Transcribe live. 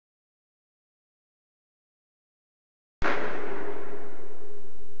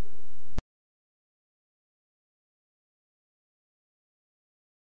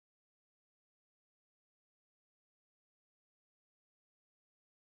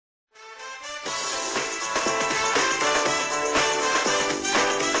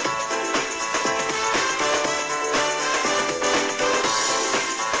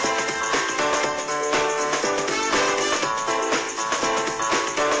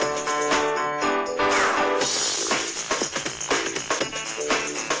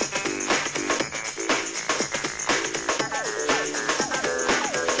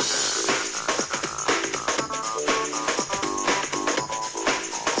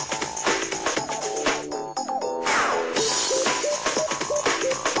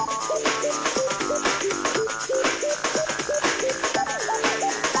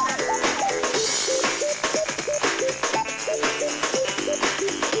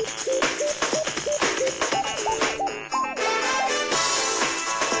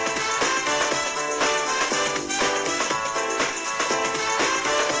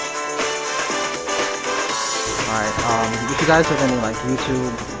you guys have any like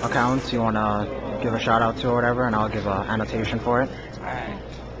YouTube accounts you want to give a shout out to or whatever, and I'll give an annotation for it.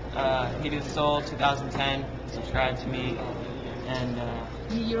 Alright. Native Soul 2010. Subscribe to me. And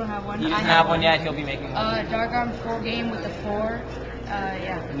you don't have one? he doesn't have one yet. He'll be making one. Dark Arm 4 game with the 4.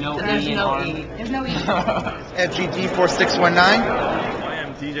 Yeah. There's no E. There's no E. FGD4619. I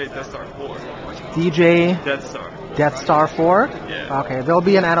am DJ Death Star 4. DJ Death Star. Death Star 4? Yeah. Okay, there'll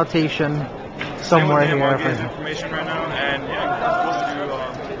be an annotation somewhere here. I'll get his information right now, and yeah, I'm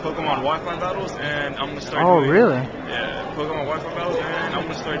supposed to do Pokemon Wi-Fi battles, and I'm gonna start. Oh, doing, really? Yeah, Pokemon Wi-Fi battles, and I'm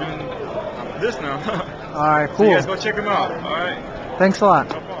gonna start doing this now. All right, So cool. you guys go check them out. All right. Thanks a lot.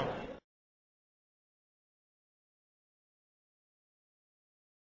 No problem.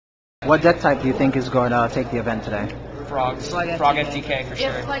 What deck type do you think is going to take the event today? Frog FTK for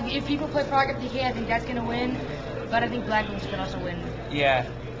sure. If people play Frog FTK, I think that's gonna win. But I think Black Wings could also win. Yeah.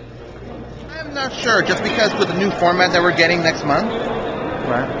 I'm not sure, just because with the new format that we're getting next month.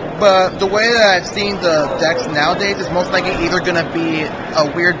 Right. But the way that I've seen the decks nowadays is most likely either going to be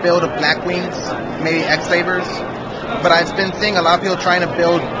a weird build of Black Wings, maybe X-Sabers. But I've been seeing a lot of people trying to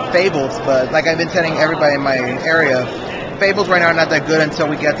build Fables, but like I've been telling everybody in my area, Fables right now are not that good until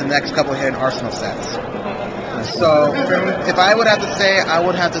we get the next couple of hidden Arsenal sets. So if I would have to say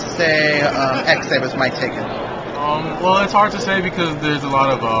X-Sabers might take it. Well, it's hard to say because there's a lot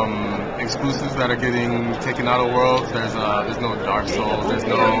of exclusives that are getting taken out of Worlds. There's no Dark Souls, there's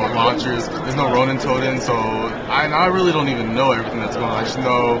no launchers, there's no Ronin Totem, so I really don't even know everything that's going on. I just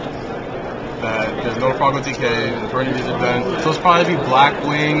know that there's no Frog TK for any of these events. So it's probably be Black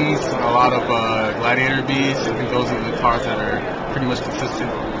Wings, a lot of Gladiator Beasts. I think those are the cards that are pretty much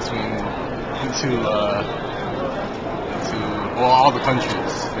consistent between all the countries.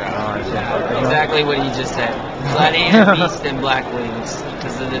 Yeah. Exactly what he just said. Gladiator Beast and Black Wings.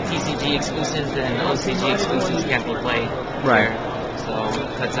 Because of the TCG exclusives and OCG exclusives can't be played. Right. So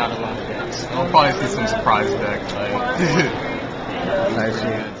it cuts out a lot of decks. I'll probably see some surprise decks. I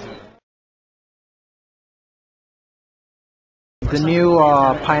see. The new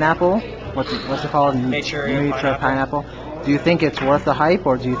pineapple, what's it called? Nature pineapple. Do you think it's worth the hype,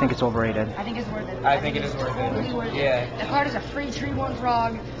 or do you think it's overrated? I think it's worth it. I think it is worth it. Really worth Yeah. it. The card is a free Tree 1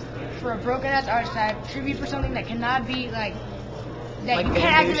 Frog for a broken ass art type. Tribute for something that cannot be that Like you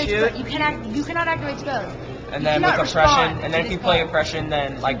can't activate. You cannot activate spells. And then with oppression, and then if you play oppression,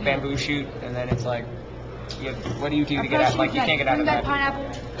 then like bamboo shoot, and then it's like, what do you do to get out? Like you can't get out of that. that. Pineapple,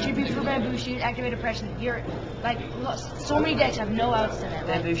 tribute for bamboo shoot, activate oppression. You're like so many decks have no outs to them.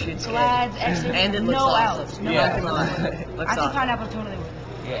 Bamboo shoot's Glads, X's, and it looks no awesome. outs. No Yeah. outs. Looks I think awesome. pineapple totally worth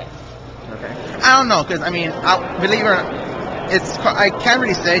it. Yeah. Okay. I don't know, because I mean, believe it or not, I can't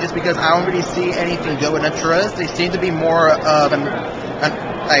really say just because I don't really see anything good with Naturas. They seem to be more of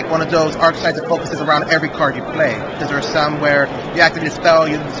like one of those archetypes that focuses around every card you play. Because there are some where you activate a spell,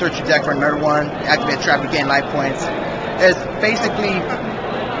 you search your deck for another one, you activate a trap, you gain life points. It's basically,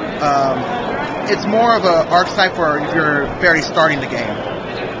 it's more of an archetype for if you're barely starting the game.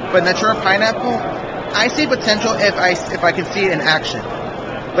 But Natura Pineapple, I see potential if I can see it in action.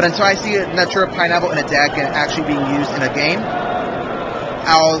 But until I see a Natura Pineapple in a deck and actually being used in a game,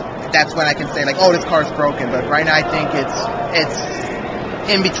 that's when I can say like, oh, this card's broken. But right now I think it's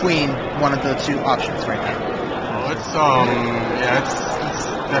in between one of the two options right now. Well, it's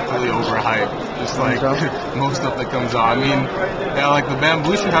definitely overhyped. Just like most stuff that comes out. I mean, yeah, like the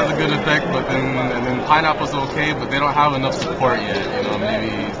bamboo shoot has a good effect, but then pineapple's okay, but they don't have enough support yet. You know,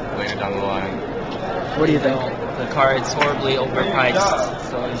 maybe later down the line. What do you think? The card's horribly overpriced,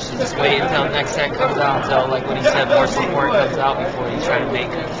 so you should just wait until next set comes out, until, like what he said, more support comes out before you try to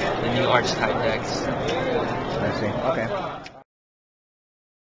make the new archetype decks. I see. Okay.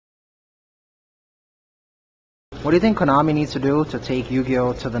 What do you think Konami needs to do to take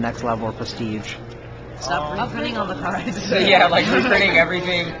Yu-Gi-Oh! To the next level of prestige? Stop reprinting all the cards. So yeah, like reprinting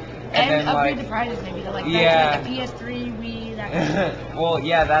everything, and then upgrade like the prizes maybe to like yeah. like a PS3, Wii, that kind of well,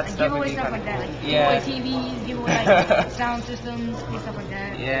 yeah, that's like, stuff giveaway would be stuff kind like of that, like yeah. giveaway TVs, giveaway like sound systems, stuff like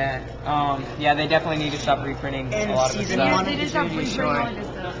that. Yeah, yeah, they definitely need to stop reprinting And a lot of the season stuff. one They of just the stop Judy reprinting all Shore. of this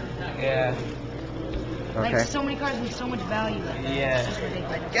stuff. Yeah, Okay. Like so many cards with so much value. Like, Yeah. It's just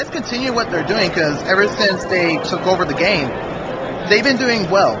ridiculous. I guess continue what they're doing, because ever since they took over the game, they've been doing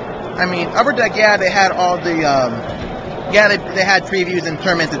well. I mean, Upper Deck, yeah, they had all the, they had previews and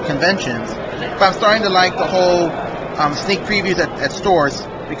tournaments and conventions, but I'm starting to like the whole sneak previews at stores,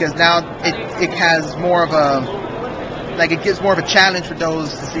 because now it has more of a, like it gives more of a challenge for those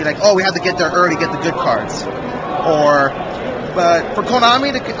to see like, oh, we have to get there early, get the good cards. But for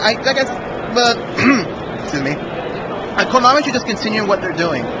Konami, excuse me, Konami should just continue what they're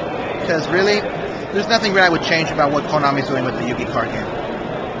doing, because really, there's nothing that I would change about what Konami's doing with the Yu-Gi card game.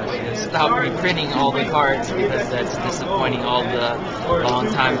 Stop reprinting all the cards because that's disappointing all the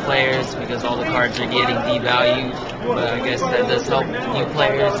long-time players because all the cards are getting devalued. But I guess that does help new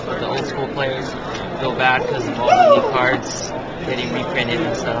players, but the old school players feel bad because of all the new cards getting reprinted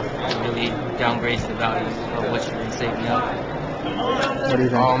and stuff. It really downgrades the value of what you've been saving up. What do you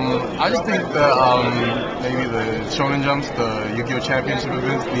think? I just think that maybe the Shonen Jumps, the Yu-Gi-Oh! Championship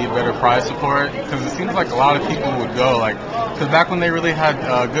events need better prize support because it seems like a lot of people would go. Because back when they really had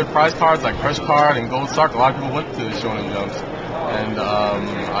good prize cards like Fresh Card and Gold Sark, a lot of people went to the Shonen Jumps. And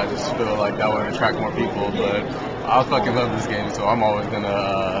I just feel like that would attract more people. But I fucking love this game, so I'm always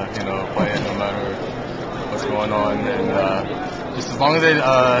gonna play it no matter what's going on. And just as long as they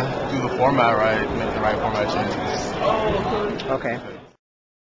do the format right, make the right format changes. Okay.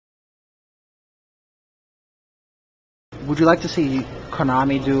 Would you like to see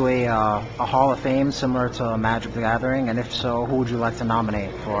Konami do a Hall of Fame similar to Magic the Gathering? And if so, who would you like to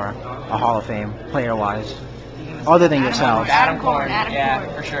nominate for a Hall of Fame, player-wise? Other than yourself. Adam Korn. Yeah,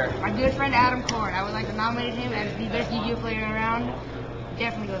 for sure. My good friend Adam Korn. I would like to nominate him as the best Yu-Gi-Oh player around.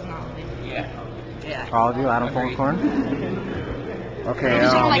 Definitely goes nominated. Yeah. All of you, Adam Korn? Okay.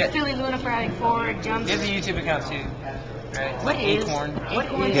 Just someone like Philly Luna for having 4 jumps. He has a YouTube account too. Right? What is Acorn?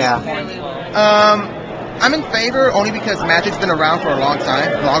 Yeah. I'm in favor only because Magic's been around for a long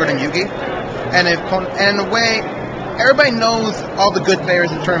time, longer than Yu-Gi. And in a way, everybody knows all the good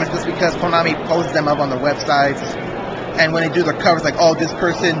players in tournaments just because Konami posts them up on their websites. And when they do their covers, like, oh, this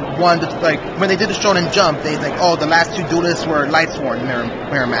person won. Like when they did the Shonen Jump, they like, oh, the last 2 duelists were Lightsworn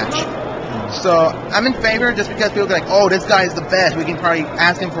mirror match. So I'm in favor just because people are like, oh, this guy is the best. We can probably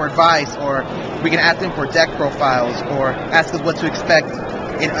ask him for advice, or we can ask him for deck profiles, or ask us what to expect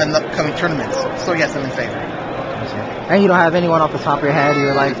in upcoming tournaments. So yes, I'm in favor. And you don't have anyone off the top of your head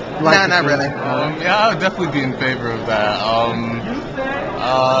you're like Nah, not really. Yeah, I would definitely be in favor of that. Off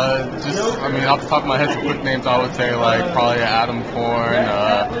the top of my head, some quick names I would say, like, probably Adam Korn,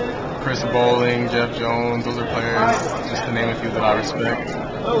 Chris Bowling, Jeff Jones. Those are players, just to name a few that I respect.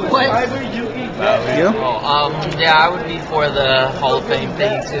 What? You? Yeah, I would be for the Hall of Fame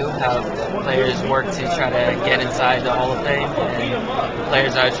thing too. Have players work to try to get inside the Hall of Fame, and the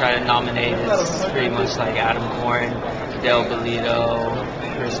players I would try to nominate is pretty much like Adam Korn, Del Bolito,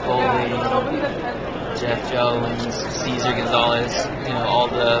 Chris Bowling, Jeff Jones, Cesar Gonzalez. All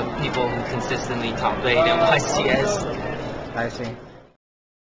the people who consistently top 8 in YCS. I see.